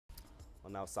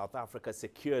Well, now South Africa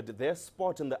secured their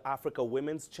spot in the Africa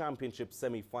Women's Championship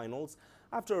semi-finals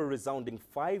after a resounding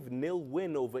 5-0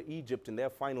 win over Egypt in their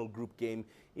final group game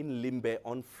in Limbe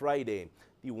on Friday.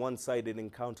 The one-sided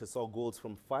encounter saw goals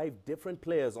from 5 different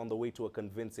players on the way to a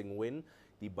convincing win.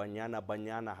 The Banyana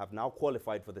Banyana have now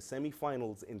qualified for the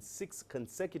semi-finals in 6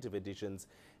 consecutive editions,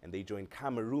 and they join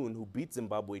Cameroon, who beat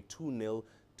Zimbabwe 2-0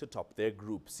 to top their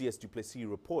group. Sias du Plessis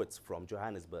reports from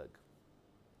Johannesburg.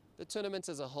 The tournament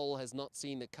as a whole has not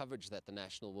seen the coverage that the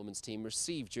national women's team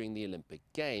received during the Olympic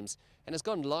Games and has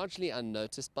gone largely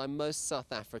unnoticed by most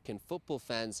South African football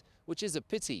fans, which is a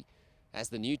pity, as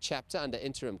the new chapter under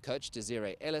interim coach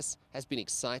Desiree Ellis has been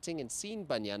exciting and seen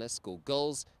Banyana score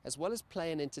goals as well as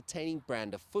play an entertaining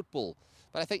brand of football.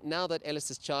 But I think now that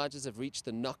Ellis's charges have reached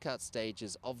the knockout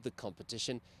stages of the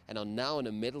competition and are now in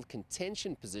a medal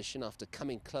contention position after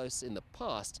coming close in the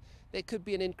past, there could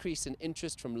be an increase in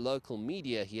interest from local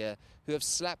media here who have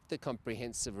slapped the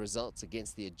comprehensive results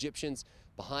against the Egyptians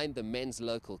behind the men's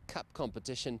local cup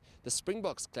competition, the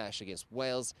Springboks clash against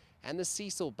Wales and the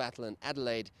seesaw battle in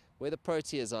Adelaide where the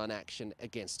Proteas are in action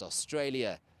against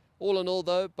Australia. All in all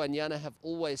though, Banyana have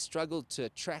always struggled to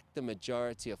attract the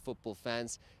majority of football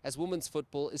fans as women's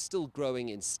football is still growing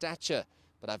in stature.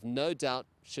 But I've no doubt,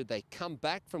 should they come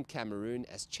back from Cameroon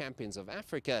as champions of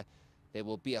Africa, there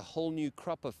will be a whole new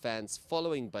crop of fans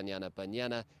following Banyana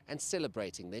Banyana and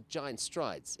celebrating their giant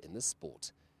strides in the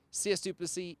sport. Sias du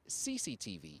Plessis,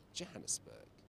 CCTV, Johannesburg.